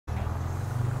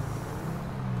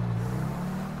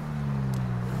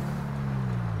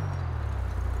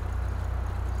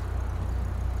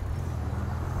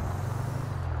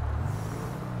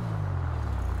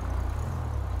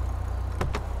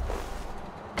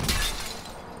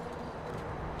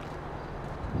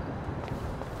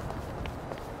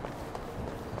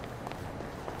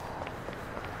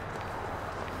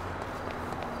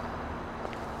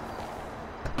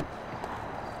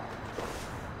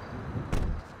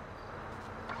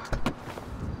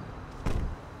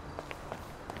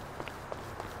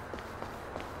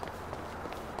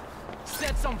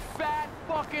some fat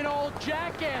fucking old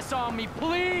jackass on me,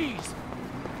 please!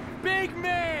 Big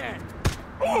man!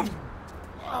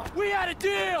 We had a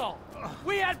deal!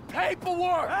 We had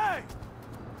paperwork! Hey!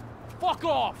 Fuck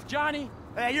off, Johnny!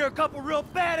 Hey, you're a couple real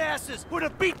badasses! Put a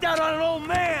beat down on an old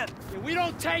man! Yeah, we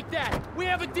don't take that! We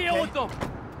have a deal with them!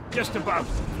 Just about.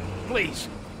 Please,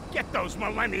 get those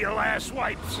millennial ass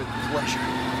wipes. It's a pleasure.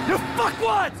 You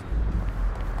fuckwads!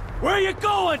 Where you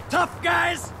going, tough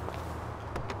guys?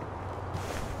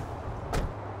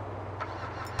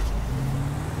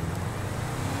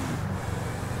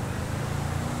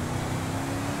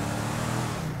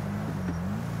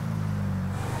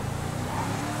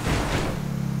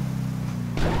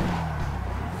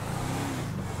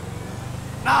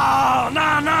 No,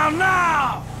 no, no,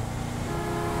 no!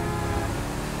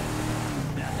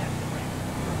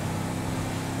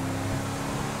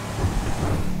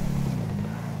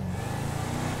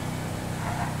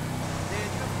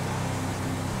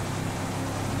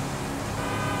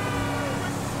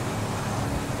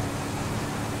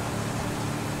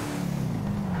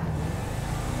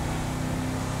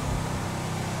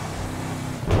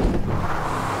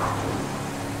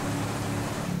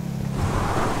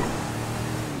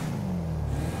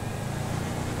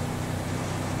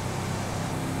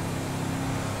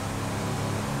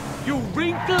 You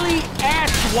wrinkly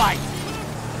asswipe!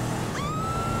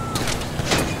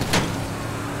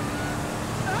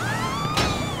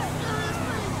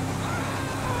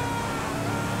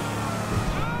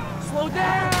 Slow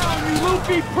down, you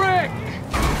loopy prick!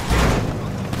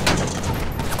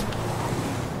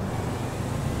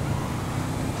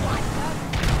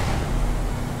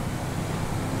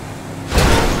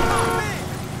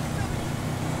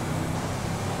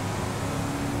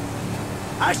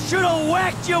 I should have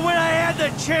whacked you when I had the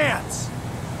chance!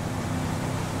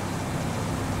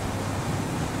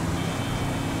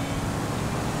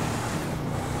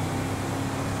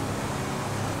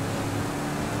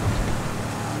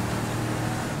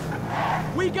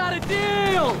 We got a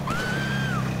deal!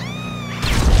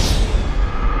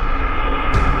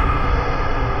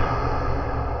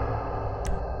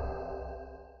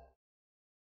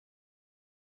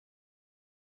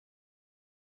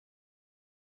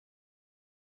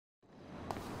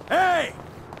 Hey!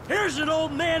 Here's an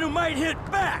old man who might hit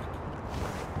back!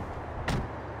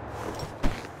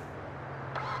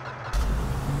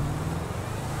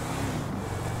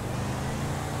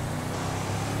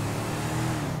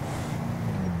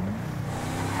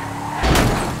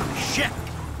 Shit!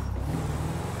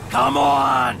 Come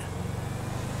on!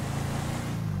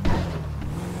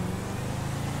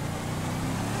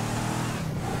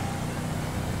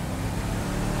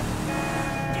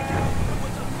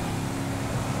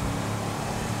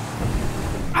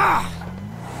 Ah!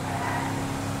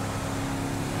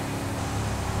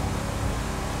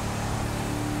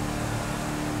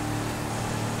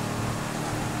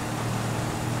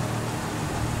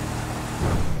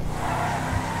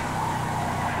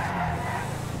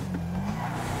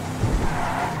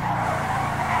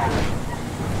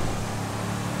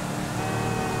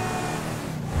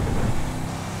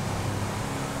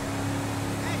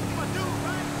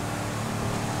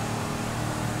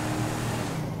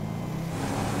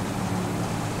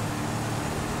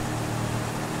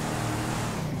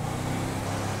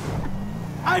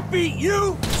 I beat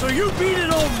you, so you beat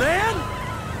an old man?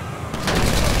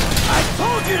 I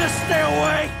told you to stay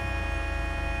away!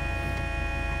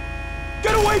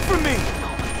 Get away from me!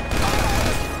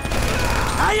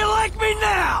 How you like me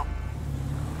now?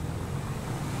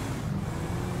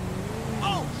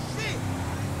 Oh, shit!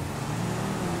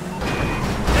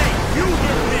 Hey, you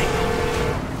hit me!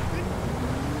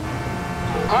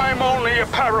 I'm only a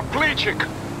paraplegic,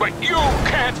 but you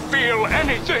can't feel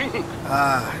anything.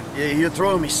 You're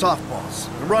throwing me softballs.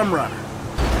 A rum runner.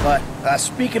 But,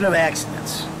 speaking of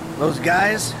accidents, those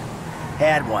guys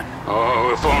had one.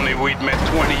 Oh, if only we'd met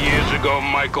 20 years ago,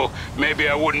 Michael, maybe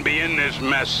I wouldn't be in this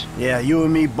mess. Yeah, you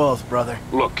and me both, brother.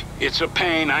 Look, it's a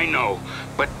pain, I know,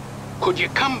 but could you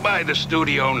come by the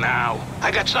studio now?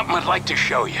 I got something I'd like to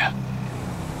show you.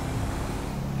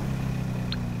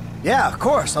 Yeah, of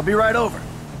course. I'll be right over.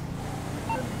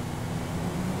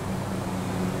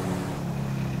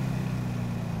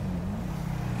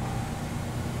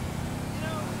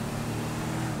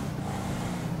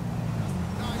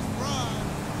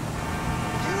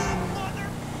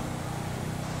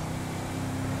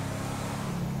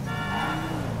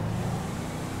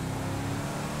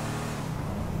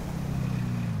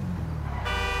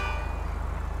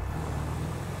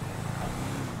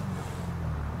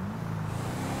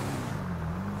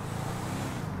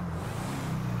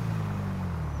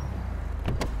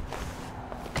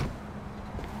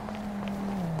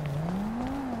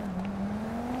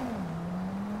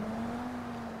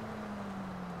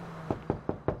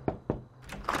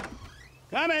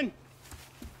 Come in.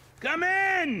 Come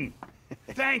in!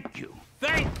 Thank you,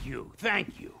 thank you,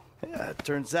 thank you. Yeah, it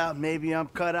turns out maybe I'm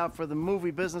cut out for the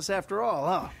movie business after all,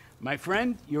 huh? My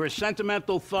friend, you're a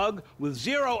sentimental thug with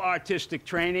zero artistic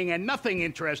training and nothing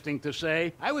interesting to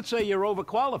say. I would say you're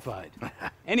overqualified.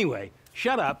 Anyway,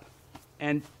 shut up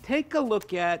and take a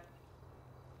look at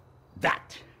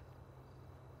that.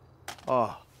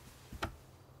 Oh.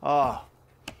 Oh.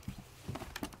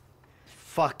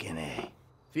 Fucking A.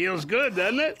 Feels good,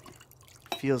 doesn't it?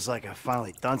 Feels like I've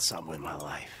finally done something with my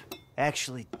life.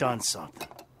 Actually done something.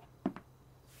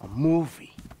 A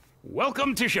movie.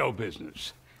 Welcome to show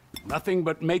business. Nothing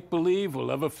but make-believe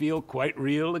will ever feel quite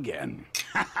real again.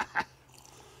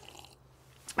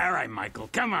 All right, Michael,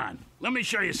 come on. Let me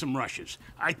show you some rushes.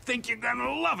 I think you're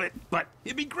gonna love it, but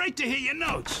it'd be great to hear your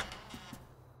notes.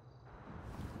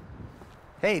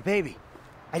 Hey, baby.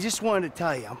 I just wanted to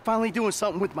tell you, I'm finally doing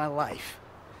something with my life.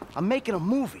 I'm making a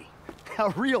movie. A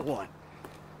real one.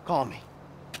 Call me.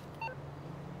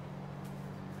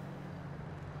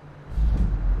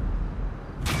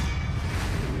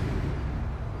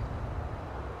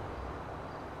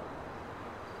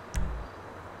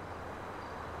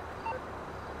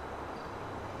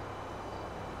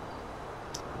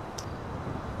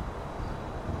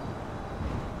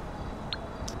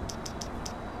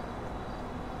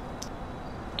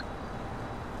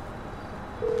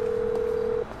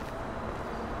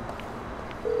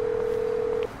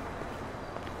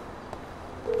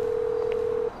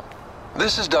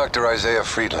 This is Dr. Isaiah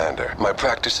Friedlander. My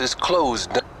practice is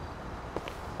closed.